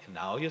 Danny,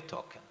 now you're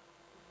talking.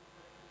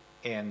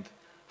 And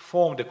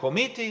formed a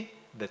committee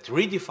that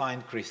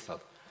redefined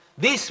crystal.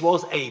 This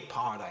was a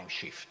paradigm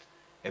shift,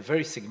 a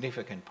very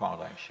significant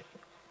paradigm shift.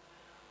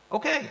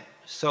 Okay,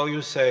 so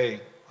you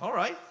say, all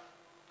right,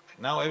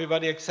 now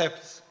everybody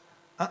accepts.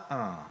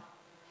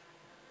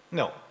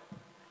 No.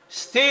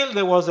 Still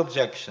there was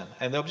objection,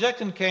 and the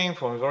objection came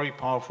from a very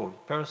powerful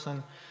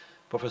person,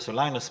 Professor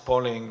Linus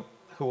Pauling,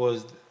 who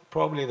was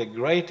probably the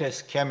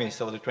greatest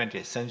chemist of the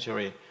 20th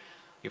century,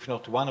 if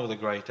not one of the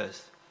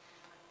greatest.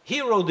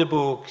 He wrote the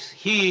books,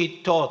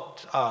 he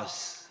taught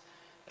us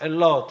a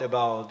lot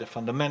about the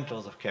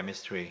fundamentals of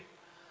chemistry,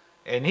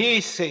 and he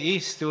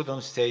stood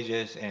on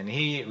stages and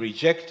he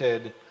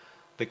rejected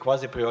the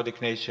quasi-periodic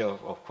nature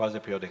of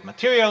quasi-periodic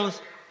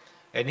materials.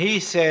 And he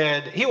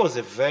said, he was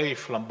a very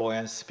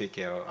flamboyant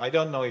speaker. I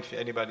don't know if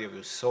anybody of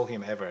you saw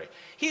him ever.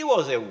 He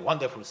was a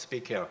wonderful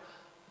speaker,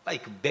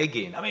 like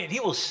begging. I mean, he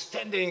was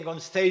standing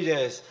on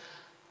stages,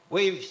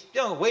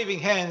 waving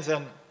hands,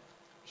 and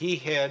he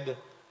had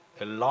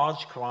a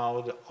large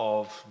crowd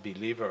of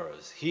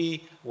believers.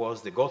 He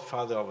was the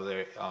godfather of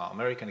the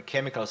American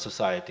Chemical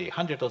Society,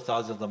 hundreds of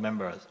thousands of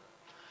members.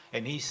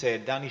 And he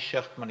said, Danny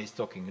Shechtman is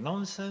talking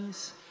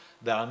nonsense.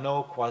 There are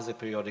no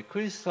quasi-periodic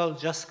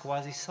crystals, just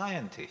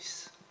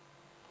quasi-scientists.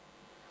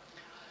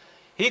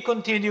 He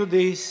continued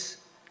this,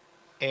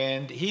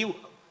 and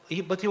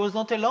but he was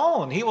not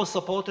alone. He was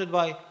supported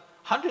by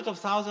hundreds of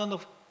thousands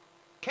of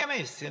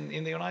chemists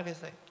in the United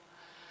States.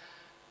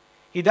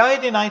 He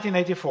died in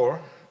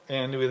 1984,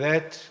 and with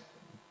that,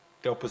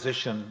 the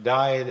opposition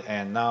died,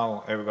 and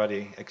now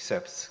everybody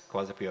accepts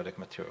quasi-periodic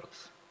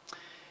materials.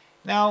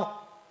 Now,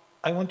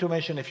 I want to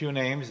mention a few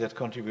names that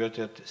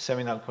contributed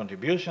seminal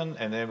contribution,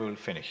 and then we'll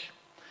finish.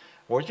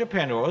 Roger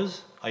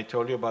Penrose, I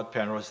told you about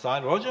Penrose's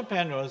style. Roger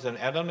Penrose and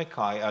Adam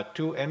McKay are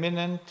two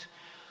eminent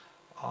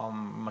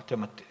Adam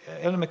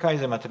McKay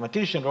is a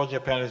mathematician, Roger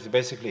Penrose is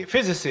basically a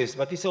physicist,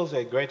 but he's also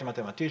a great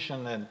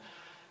mathematician, and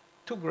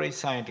two great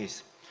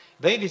scientists.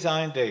 They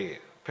designed the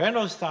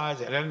Penrose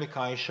styles, and Adam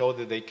McKay showed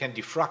that they can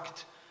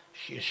diffract,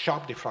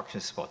 sharp diffraction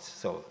spots,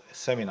 so a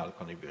seminal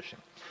contribution.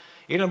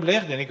 Ilan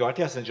Blech, Denis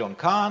Gratias, and John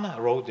Kahn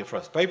wrote the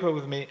first paper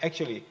with me.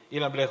 Actually,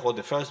 Ilan Blech wrote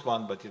the first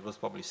one, but it was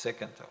probably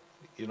second. So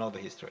you know the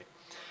history.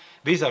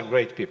 These are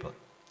great people.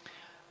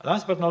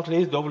 Last but not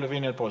least, Dov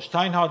Levine and Paul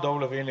Steinhardt.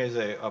 Dov Levine is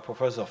a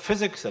professor of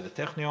physics at the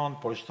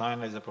Technion. Paul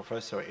Steinhardt is a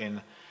professor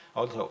in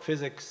also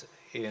physics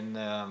in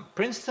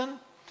Princeton.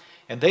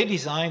 And they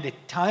designed a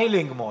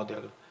tiling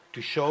model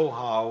to show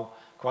how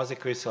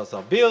quasicrystals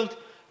are built.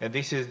 And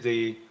this is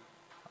the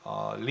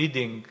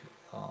leading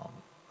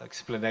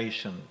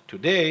explanation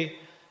today,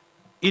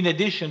 in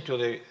addition to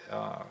the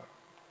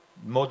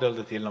model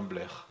that Ilan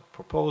Blech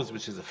proposed,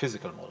 which is a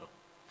physical model.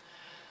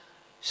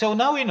 So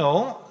now we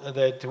know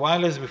that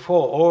while as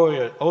before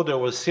order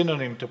was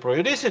synonym to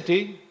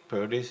periodicity,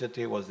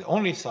 periodicity was the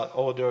only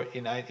order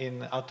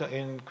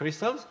in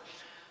crystals,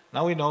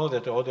 now we know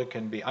that order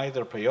can be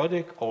either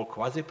periodic or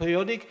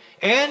quasi-periodic,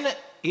 and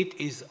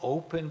it is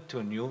open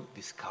to new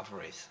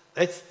discoveries.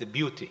 That's the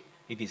beauty.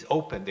 It is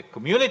open. The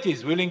community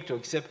is willing to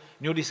accept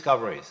new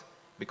discoveries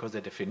because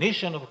the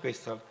definition of a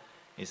crystal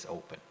is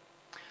open.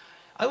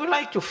 I would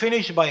like to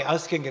finish by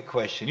asking a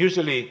question.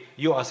 Usually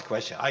you ask a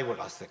question, I will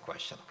ask the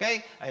question,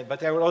 okay?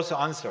 But I will also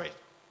answer it.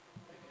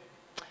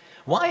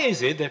 Why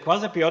is it that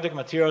quasi-periodic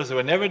materials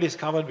were never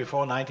discovered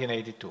before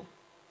 1982?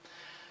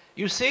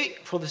 You see,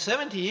 for the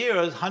 70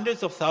 years,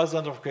 hundreds of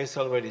thousands of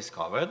crystals were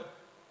discovered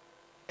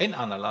and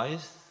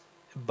analyzed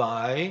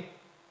by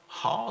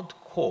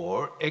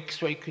hardcore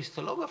X-ray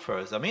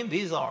crystallographers. I mean,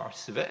 these are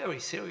very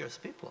serious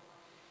people.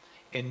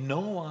 And no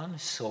one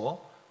saw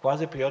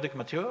quasi-periodic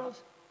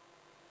materials?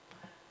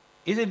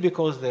 Is it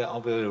because they are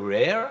very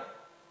rare?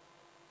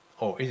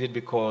 Or is it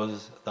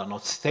because they're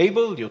not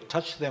stable? You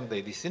touch them,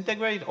 they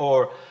disintegrate?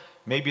 Or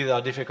maybe they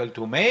are difficult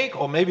to make?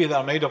 Or maybe they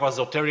are made of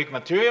esoteric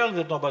material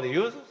that nobody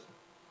uses?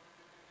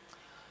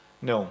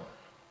 No.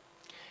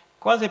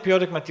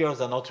 Quasi-periodic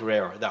materials are not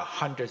rare. There are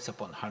hundreds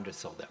upon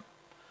hundreds of them.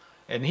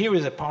 And here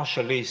is a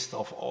partial list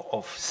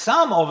of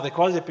some of the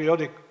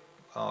quasi-periodic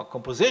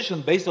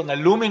composition based on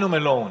aluminum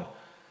alone.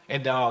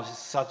 And there are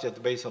such as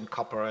based on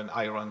copper and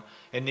iron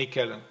and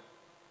nickel.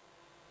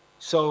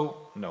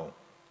 So, no,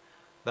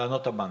 they are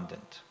not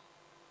abundant.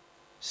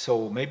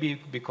 So maybe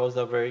because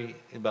they're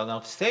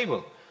not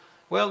stable.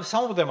 Well,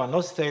 some of them are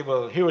not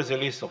stable. Here is a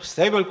list of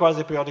stable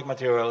quasi-periodic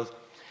materials.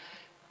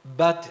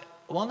 But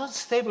when not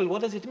stable,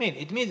 what does it mean?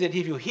 It means that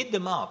if you heat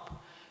them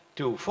up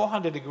to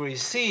 400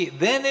 degrees C,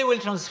 then they will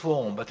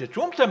transform. But at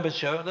room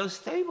temperature, they're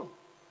stable.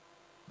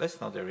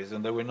 That's not the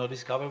reason they were not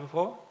discovered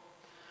before.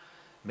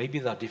 Maybe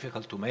they're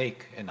difficult to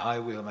make, and I,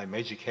 with my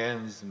magic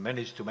hands,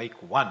 managed to make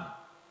one.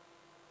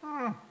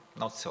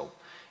 Not so.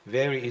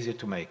 Very easy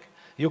to make.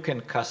 You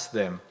can cast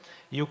them.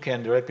 You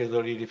can rapidly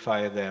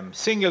solidify them.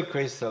 Single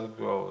crystal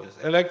growth,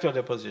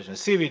 electrodeposition,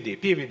 CVD,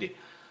 PVD.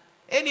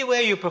 Any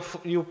way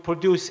you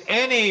produce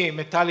any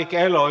metallic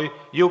alloy,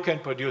 you can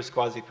produce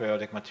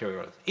quasi-periodic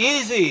materials.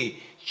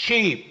 Easy,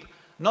 cheap,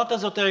 not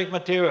esoteric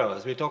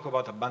materials. We talk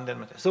about abundant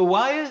materials. So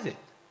why is it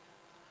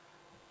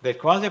that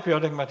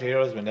quasi-periodic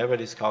materials were never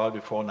discovered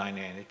before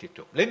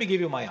 1982? Let me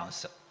give you my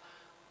answer.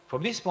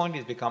 From this point,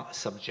 it's become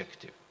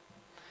subjective.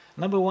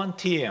 Number one,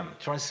 TM,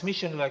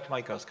 transmission electron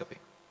microscopy.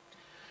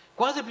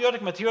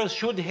 Quasi-periodic materials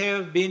should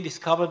have been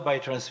discovered by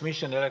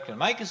transmission electron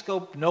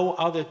microscope. No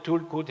other tool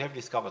could have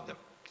discovered them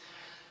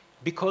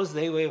because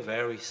they were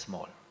very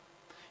small.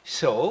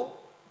 So,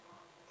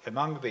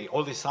 among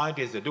all the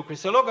scientists that do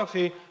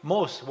crystallography,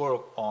 most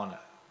work on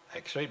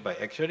X-ray, by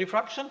X-ray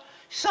diffraction.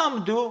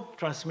 Some do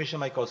transmission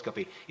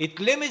microscopy. It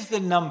limits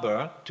the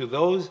number to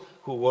those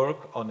who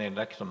work on an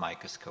electron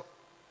microscope,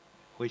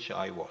 which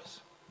I was.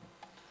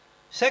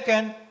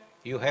 Second,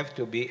 you have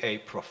to be a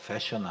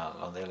professional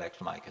on the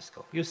electron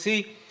microscope. You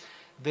see,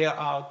 there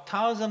are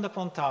thousands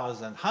upon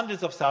thousands,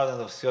 hundreds of thousands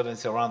of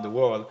students around the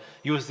world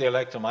use the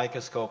electron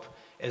microscope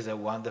as a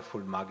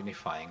wonderful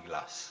magnifying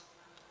glass.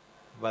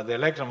 But the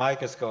electron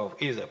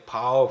microscope is a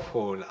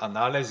powerful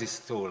analysis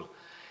tool,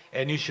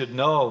 and you should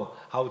know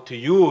how to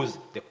use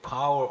the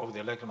power of the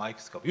electron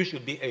microscope. You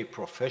should be a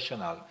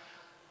professional.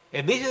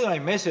 And this is my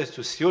message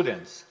to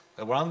students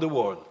around the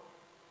world.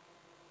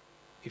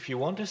 If you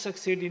want to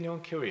succeed in your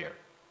career,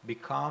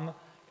 become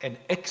an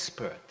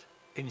expert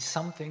in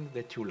something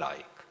that you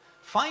like.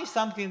 Find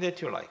something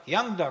that you like.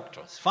 Young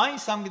doctors, find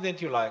something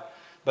that you like,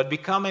 but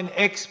become an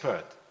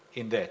expert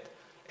in that.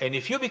 And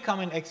if you become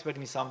an expert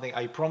in something,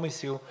 I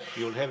promise you,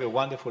 you'll have a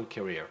wonderful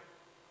career.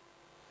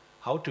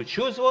 How to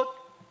choose what?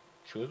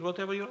 Choose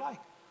whatever you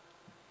like.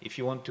 If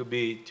you want to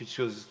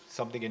choose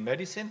something in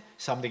medicine,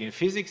 something in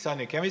physics,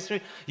 something in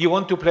chemistry, you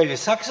want to play the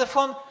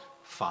saxophone,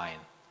 fine,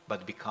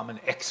 but become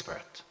an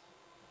expert.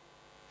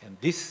 And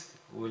this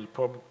will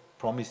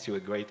promise you a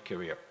great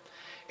career.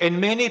 And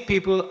many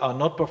people are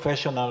not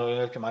professional in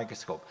electron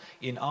microscope.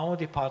 In our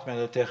department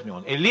at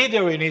Technion, a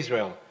leader in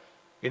Israel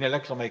in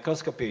electron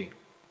microscopy,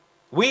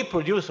 we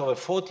produce over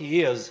 40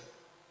 years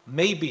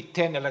maybe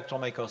 10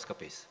 electron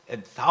microscopies,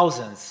 and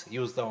thousands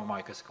used our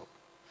microscope.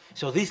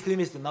 So this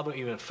limits the number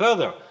even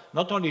further,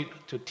 not only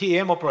to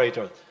TEM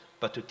operators,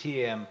 but to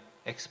TEM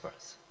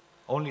experts.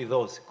 Only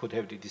those could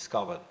have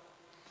discovered.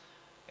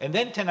 And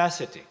then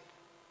tenacity.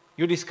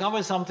 You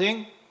discover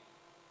something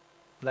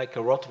like a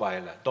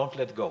Rottweiler. Don't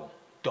let go.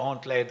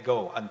 Don't let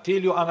go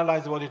until you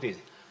analyze what it is.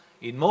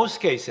 In most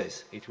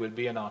cases, it will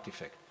be an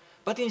artifact.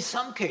 But in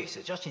some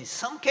cases, just in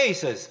some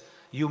cases,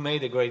 you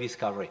made a great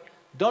discovery.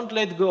 Don't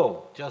let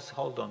go. Just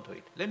hold on to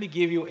it. Let me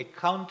give you a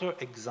counter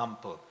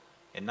example,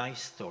 a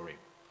nice story.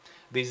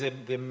 There's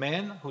the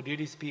man who did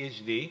his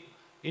PhD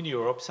in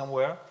Europe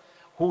somewhere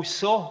who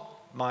saw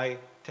my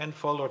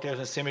tenfold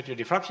rotation symmetry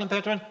diffraction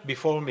pattern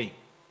before me.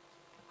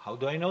 How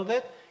do I know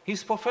that?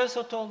 His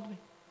professor told me.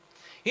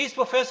 His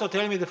professor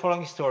told me the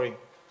following story.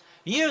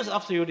 Years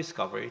after your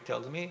discovery, he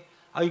tells me,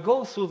 I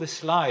go through the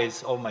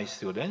slides of my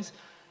students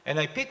and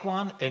I pick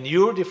one and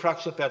your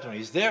diffraction pattern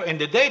is there and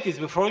the date is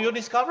before your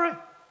discovery.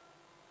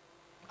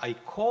 I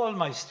call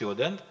my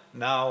student,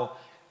 now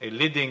a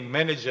leading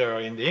manager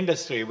in the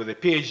industry with a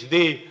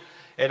PhD,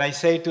 and I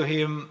say to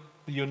him,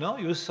 you know,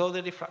 you saw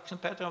the diffraction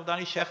pattern of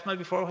Danny Shechtman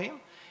before him?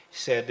 He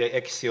said, the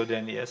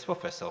ex-student, yes,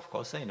 professor, of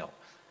course I know. I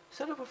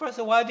said,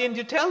 professor, why didn't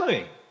you tell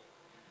me?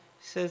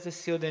 Says the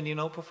student, you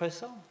know,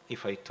 professor,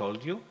 if I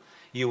told you,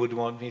 you would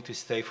want me to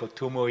stay for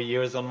 2 more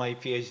years on my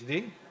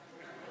PhD?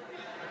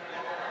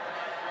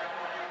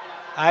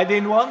 I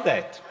didn't want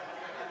that.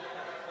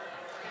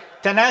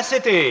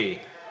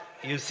 Tenacity.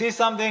 You see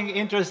something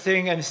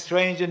interesting and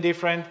strange and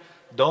different,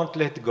 don't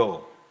let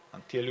go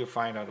until you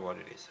find out what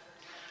it is.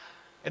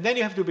 And then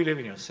you have to believe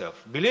in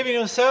yourself. Believe in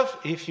yourself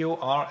if you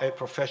are a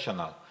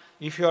professional.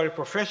 If you are a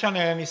professional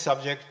in any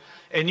subject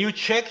and you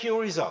check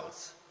your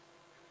results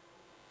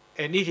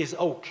and it is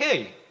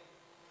okay,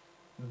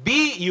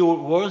 be your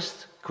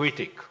worst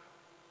critic.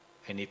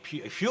 And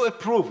if you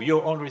approve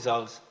your own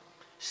results,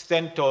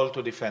 stand tall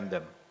to defend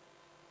them.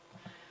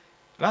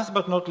 Last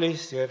but not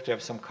least, you have to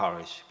have some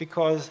courage,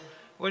 because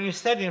when you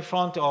stand in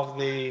front of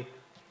the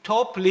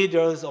top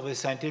leaders of the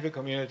scientific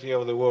community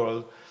of the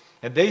world,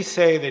 and they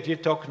say that you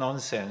talk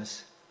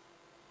nonsense,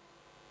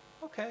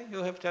 okay,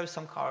 you have to have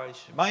some courage.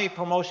 My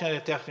promotion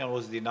at Technion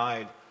was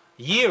denied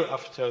a year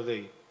after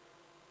the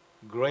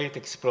great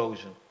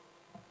explosion.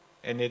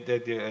 And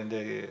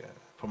the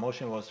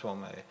promotion was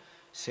from a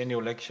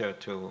senior lecturer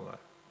to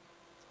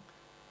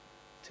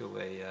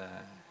a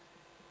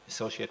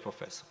associate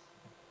professor.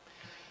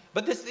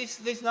 But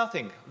there's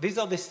nothing. These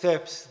are the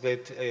steps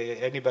that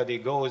anybody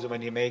goes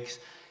when he makes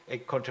a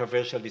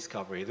controversial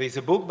discovery. There's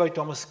a book by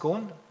Thomas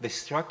Kuhn, The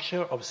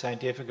Structure of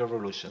Scientific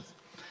Revolutions.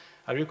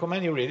 I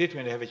recommend you read it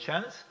when you have a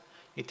chance.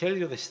 It tells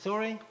you the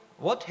story,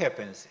 what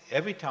happens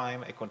every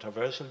time a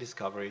controversial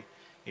discovery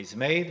is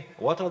made,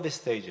 what are the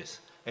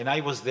stages. And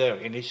I was there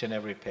in each and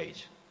every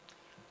page.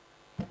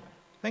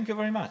 Thank you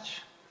very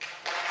much.